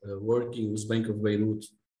side working with Bank of Beirut.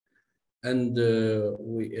 And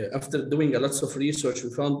after doing lots of research,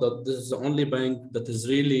 we found that this is the only bank that is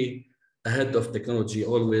really ahead of technology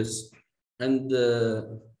always, and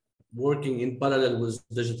working in parallel with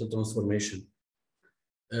digital transformation.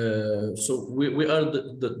 So we are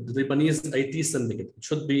the Lebanese IT Syndicate. It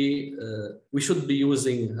should be, we should be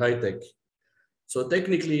using high tech. So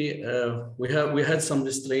technically, we had some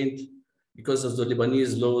restraint because of the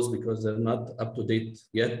Lebanese laws, because they're not up to date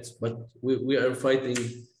yet, but we are fighting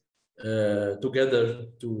together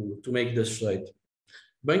to make this right.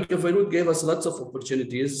 Bank of Beirut gave us lots of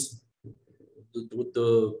opportunities with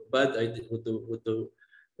the bad idea,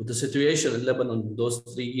 with the situation in Lebanon. Those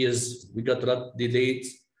 3 years, we got a lot delayed.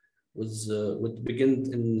 With began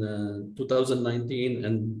in 2019,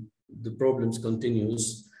 and the problems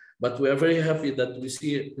continues. But we are very happy that we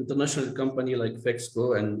see international company like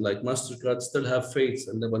Fexco and like MasterCard still have faith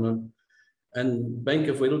in Lebanon, and Bank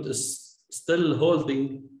of Beirut is still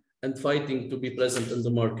holding and fighting to be present in the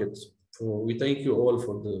market. So we thank you all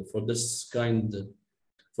for this kind,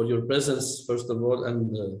 for your presence first of all,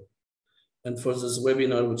 and for this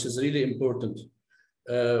webinar, which is really important.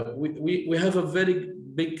 We have a very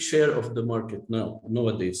big share of the market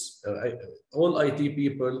nowadays. All IT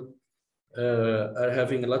people are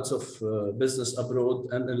having lots of business abroad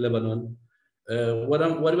and in Lebanon.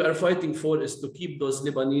 What we are fighting for is to keep those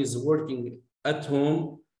Lebanese working at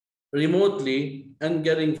home remotely and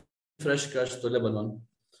getting fresh cash to Lebanon.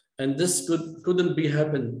 And this couldn't be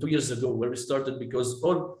happened 2 years ago, where we started, because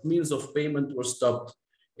all means of payment were stopped.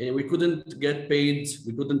 And we couldn't get paid,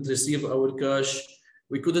 we couldn't receive our cash,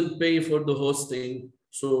 we couldn't pay for the hosting.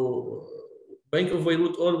 So Bank of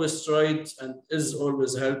Beirut always tried and is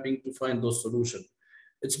always helping to find those solutions.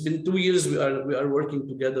 It's been 2 years we are working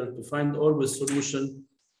together to find always solution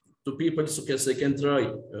to people so they can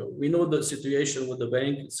try. We know the situation with the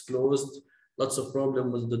bank, it's closed, lots of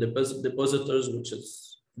problems with the depositors, which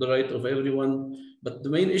is the right of everyone. But the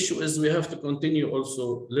main issue is we have to continue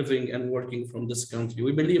also living and working from this country.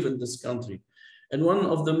 We believe in this country. And one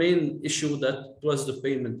of the main issue that was the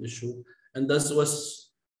payment issue, and that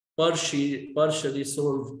was partially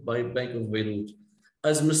solved by Bank of Beirut.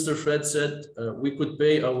 As Mr. Fred said, we could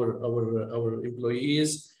pay our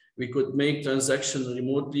employees, we could make transactions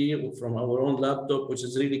remotely from our own laptop, which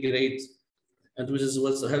is really great, and which is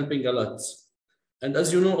what's helping a lot. And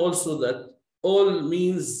as you know also that all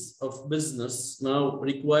means of business now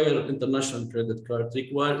require international credit card,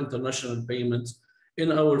 require international payments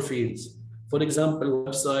in our fields. For example,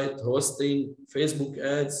 website, hosting, Facebook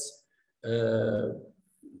ads,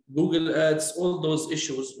 Google ads, all those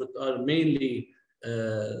issues that are mainly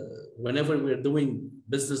whenever we're doing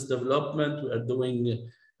business development, we are doing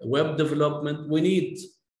web development, we need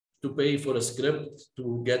to pay for a script,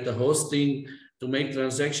 to get a hosting, to make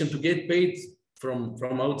transaction, to get paid from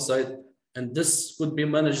outside. And this could be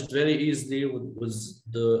managed very easily with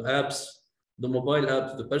the apps, the mobile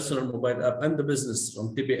app, the personal mobile app, and the business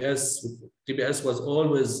from TBS. TBS was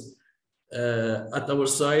always at our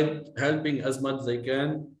side, helping as much as they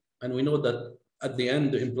can. And we know that at the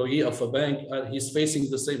end, the employee of a bank, he's facing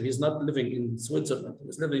the same. He's not living in Switzerland.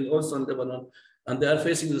 He's living also in Lebanon, and they are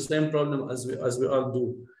facing the same problem as we all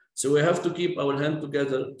do. So we have to keep our hand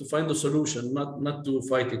together to find a solution, not to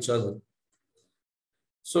fight each other.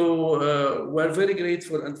 So we're very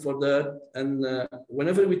grateful and for that. And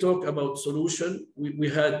whenever we talk about solution,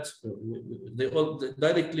 they all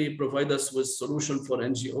directly provide us with solution for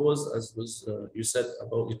NGOs, as was you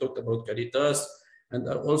talked about Caritas. And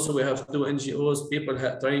also we have 2 NGOs, people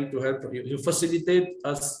trying to help. You facilitate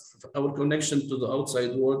us, our connection to the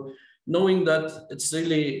outside world. knowing that it's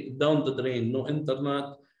really down the drain, no internet,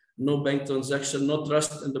 no bank transaction, no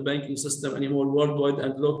trust in the banking system anymore worldwide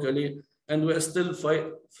and locally. And we're still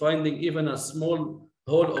finding even a small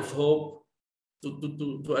hole of hope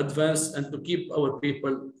to advance and to keep our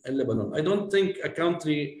people in Lebanon. I don't think a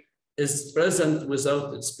country is present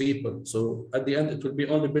without its people. So at the end, it will be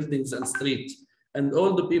only buildings and streets. And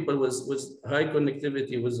all the people with high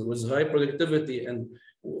connectivity, with high productivity, and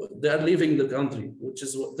they are leaving the country, which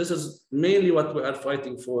is this is mainly what we are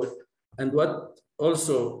fighting for, and what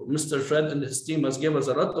also Mr. Fred and his team has given us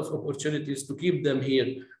a lot of opportunities to keep them here.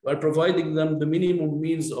 We are providing them the minimum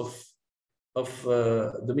means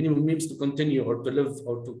the minimum means to continue or to live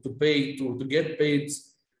or to pay to get paid,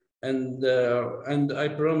 and I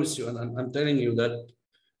promise you, and I'm telling you that.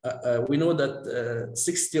 We know that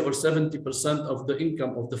 60 or 70% of the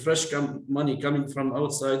income of the fresh money coming from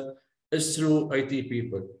outside is through IT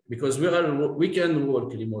people, because we can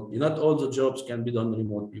work remotely. Not all the jobs can be done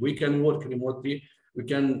remotely. We can work remotely. We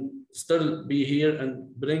can still be here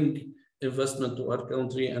and bring investment to our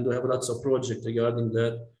country, and we have lots of projects regarding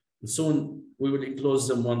that. And soon we will close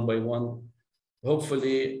them one by one.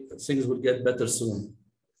 Hopefully things will get better soon.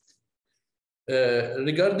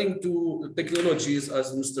 Regarding to technologies,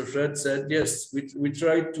 as Mr. Fred said, yes, we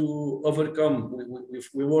tried to overcome.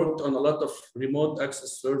 We worked on a lot of remote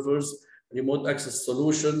access servers, remote access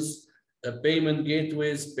solutions, payment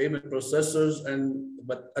gateways, payment processors,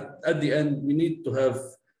 but at the end, we need to have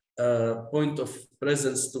a point of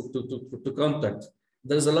presence to contact.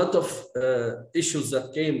 There's a lot of issues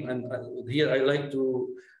that came, and here I like to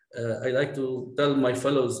tell my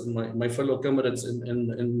fellows, my fellow comrades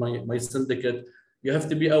in my syndicate, you have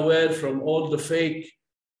to be aware from all the fake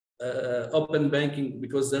open banking,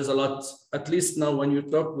 because there's a lot. At least now when you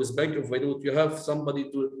talk with Bank of Beirut, you have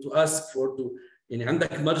somebody to ask for, يعني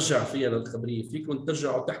عندك مرجع فيها للخبرية، فيكم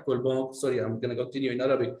ترجعوا تحكوا البنك. Sorry, I'm gonna continue in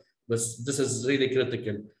Arabic, but this is really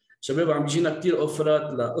critical. شباب عم بيجينا كثير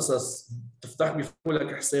اوفرات لقصص تفتح بيفتحوا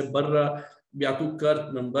لك حساب برا، بيعطوك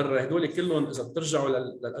كارت من برا. هدول كلهم اذا بترجعوا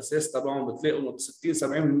للاساس تبعهم بتلاقوا 60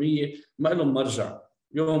 70% ما لهم مرجع.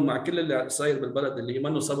 اليوم مع كل اللي صاير بالبلد اللي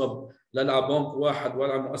منه سبب لا على بنك واحد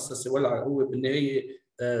ولا على مؤسسه ولا هو بالنهايه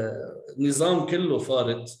نظام كله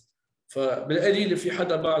فارط. فبالقليل في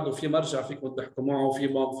حدا بعده في مرجع فيكم تحكوا معه، في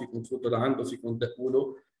بنك فيكم تفوتوا لعنده، فيكم تدقوا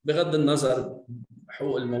له، بغض النظر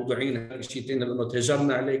حقوق الموضوعين. هذا شيء ثاني لانه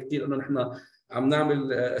تهجرنا عليه كثير، انه نحن عم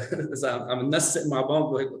نعمل اذا عم ننسق مع بنك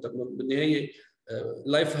وهيك. بالنهايه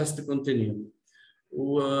life has to continue.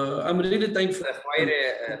 I'm really thankful.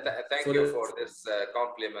 Thank you for this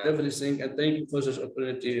compliment. Everything, and thank you for this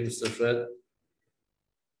opportunity, Mr. Fred.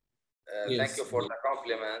 Yes. Thank you for the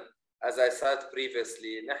compliment. As I said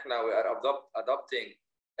previously, we are adopting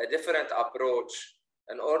a different approach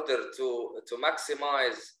in order to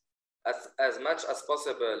maximize as much as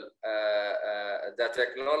possible the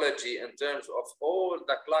technology in terms of all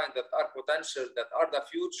the clients that are potential, that are the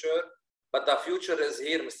future. But the future is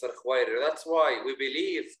here, Mr. Khwairi. That's why we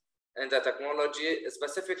believe in the technology,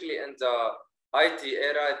 specifically in the IT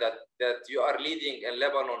era that you are leading in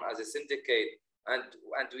Lebanon as a syndicate.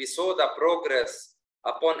 And we saw the progress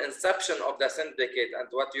upon inception of the syndicate and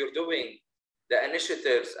what you're doing, the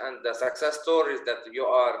initiatives and the success stories that you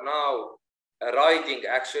are now riding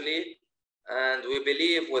actually. And we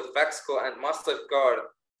believe with Vexco and MasterCard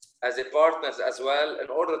as a partners as well, in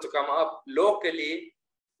order to come up locally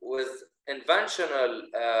with inventional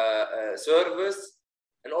service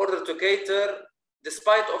in order to cater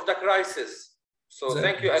despite of the crisis. So exactly.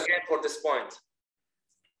 Thank you again for this point.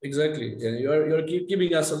 Exactly. Yeah, you're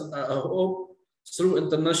giving us a hope through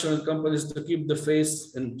international companies to keep the face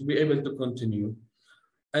and to be able to continue.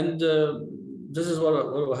 And this is what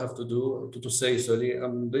I have to do to say. Sorry,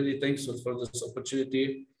 I'm really thankful for this opportunity.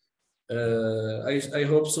 I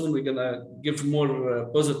hope soon we're gonna give more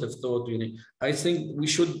positive thought. I think we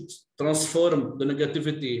should transform the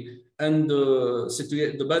negativity and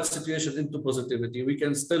the bad situation into positivity. We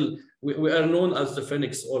can still, we are known as the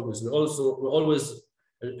phoenix always. We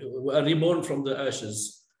are reborn from the ashes.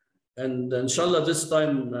 And inshallah, this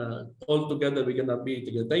time all together we're gonna be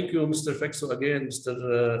together. Thank you, Mr. Fexo again,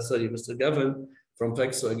 Mr. Gavin from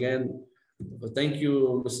Fexo again. Thank you,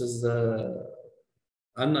 Mrs.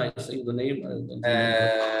 Anna, I think the name.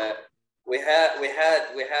 We had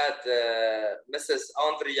Mrs.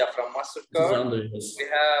 Andrea from MasterCard. Yes. We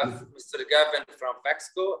have Mr. Gavin from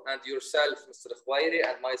Vexco, and yourself, Mr. Khwairi,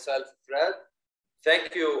 and myself, Fred.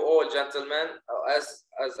 Thank you all, gentlemen.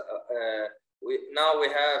 Now we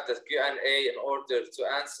have the Q&A in order to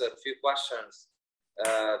answer a few questions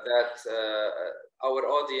that our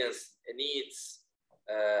audience needs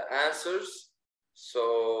answers.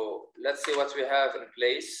 So let's see what we have in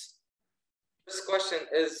place. This question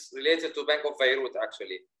is related to Bank of Beirut,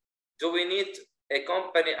 actually. Do we need a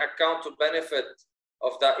company account to benefit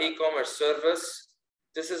of the e-commerce service?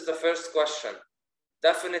 This is the first question.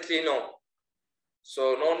 Definitely no.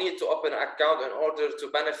 So no need to open an account in order to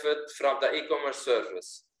benefit from the e-commerce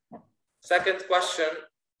service. Second question,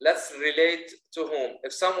 let's relate to whom.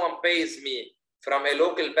 If someone pays me from a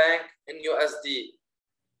local bank in USD,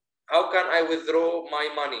 how can I withdraw my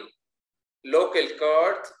money? Local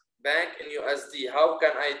card, bank in USD, how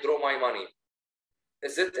can I draw my money?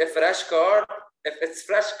 Is it a fresh card? If it's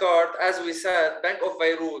fresh card, as we said, Bank of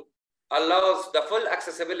Beirut allows the full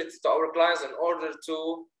accessibility to our clients in order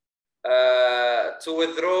to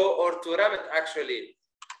withdraw or to remit, actually.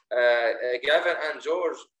 Gavin and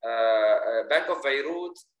George, Bank of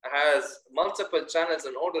Beirut has multiple channels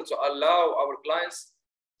in order to allow our clients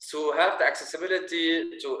to have the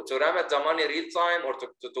accessibility to remit the money real time, or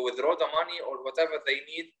to withdraw the money, or whatever they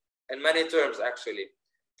need, in many terms, actually.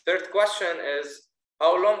 Third question is,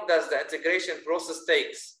 how long does the integration process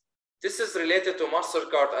takes? This is related to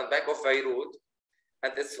MasterCard and Bank of Beirut,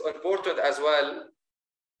 and it's important as well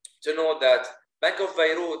to know that Bank of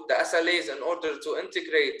Beirut, the SLAs, in order to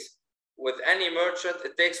integrate with any merchant,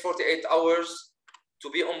 it takes 48 hours to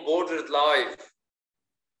be onboarded live.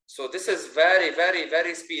 So this is very, very,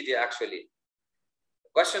 very speedy, actually.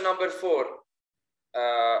 Question number 4,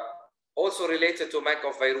 also related to Bank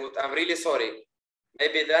of Beirut. I'm really sorry.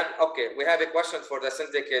 Maybe then, okay, we have a question for the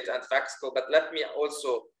syndicate and FAXCO, but let me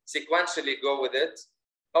also sequentially go with it.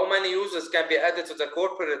 How many users can be added to the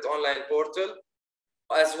corporate online portal?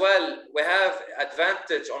 As well, we have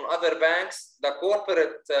advantage on other banks. The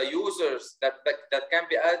corporate users that can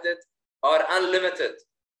be added are unlimited.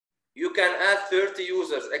 You can add 30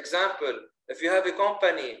 users. Example, if you have a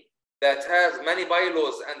company that has many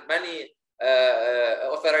bylaws and many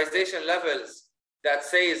authorization levels that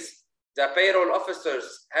says the payroll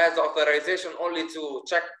officers has authorization only to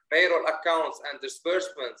check payroll accounts and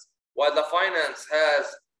disbursements, while the finance has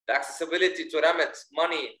the accessibility to remit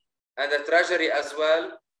money and the treasury as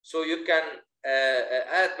well. So you can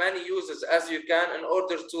add many users as you can in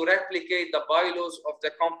order to replicate the bylaws of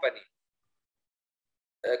the company.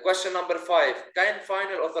 Question number 5, can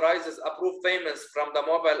final authorizers approve payments from the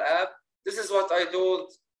mobile app? This is what I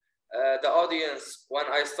told the audience when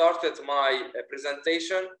I started my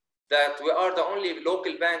presentation, that we are the only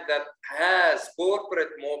local bank that has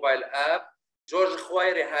corporate mobile app. George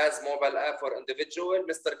Khwairi has mobile app for individual.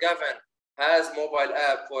 Mr. Gavin has mobile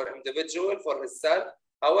app for individual, for his self.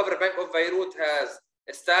 However, Bank of Beirut has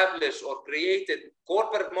established or created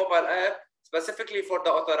corporate mobile app specifically for the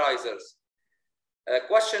authorizers.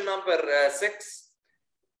 Question number 6,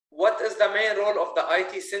 what is the main role of the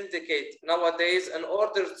IT syndicate nowadays in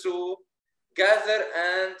order to gather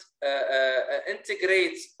and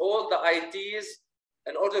integrate all the ITs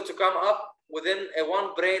in order to come up within a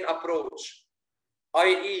one brain approach,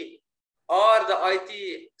 i.e., are the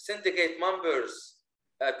IT syndicate members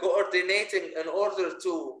coordinating in order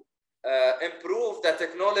to improve the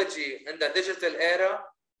technology in the digital era?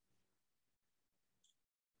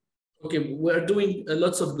 Okay, we're doing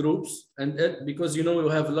lots of groups, and because we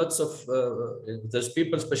have lots of there's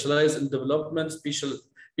people specialized in development, special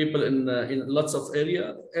people in lots of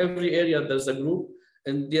area. Every area there's a group,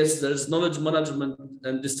 and yes, there's knowledge management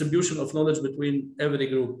and distribution of knowledge between every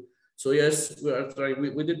group. So yes, we are trying.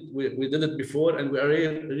 We did it before, and we are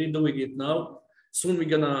redoing it now. Soon we're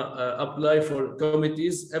gonna apply for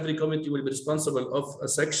committees. Every committee will be responsible of a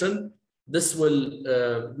section. This will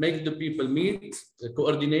make the people meet,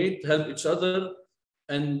 coordinate, help each other,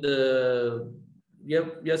 and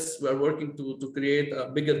yes, we are working to create a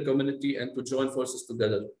bigger community and to join forces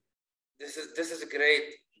together. This is great.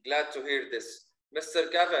 Glad to hear this, Mr.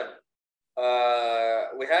 Gavin.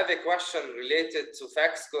 We have a question related to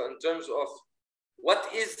FAXCO in terms of what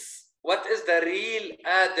is the real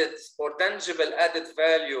added or tangible added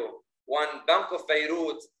value when Bank of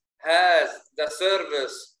Beirut has the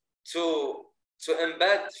service to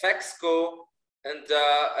embed FAXCO in the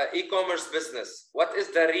e-commerce business. What is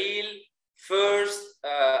the real first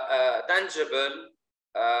tangible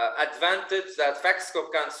advantage that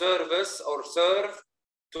FAXCO can service or serve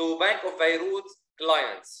to Bank of Beirut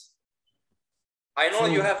clients? I know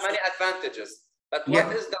you have many advantages, but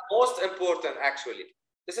what is the most important actually?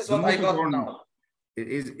 This is what I got now.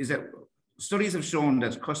 Is that studies have shown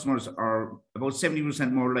that customers are about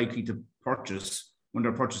 70% more likely to purchase when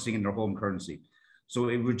they're purchasing in their home currency. So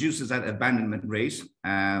it reduces that abandonment rate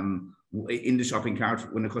in the shopping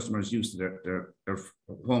cart when the customer is used to their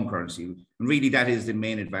home currency. And really that is the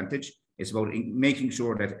main advantage. It's about making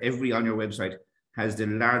sure that on your website, has the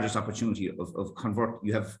largest opportunity of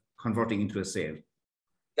converting into a sale.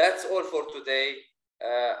 That's all for today.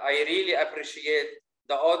 I really appreciate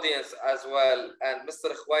the audience as well, and Mr.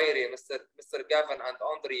 Khwairi, Mr. Gavin, and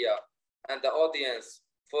Andrea, and the audience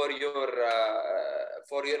for your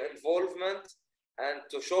involvement and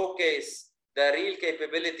to showcase the real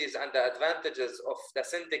capabilities and the advantages of the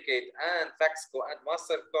syndicate and Faxco and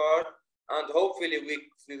MasterCard, and hopefully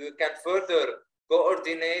we can further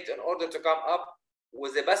coordinate in order to come up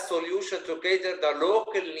with the best solution to cater the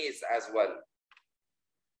local needs as well.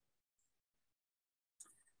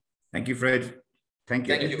 Thank you, Fred. Thank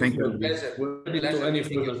you. Thank you. Pleasure. We're ready to any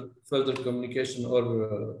further communication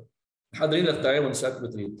or حاضرين للتعاون ساعات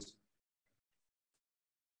بتريد.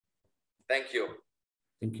 Thank you.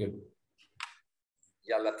 Thank you.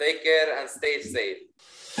 Yalla, take care and stay safe.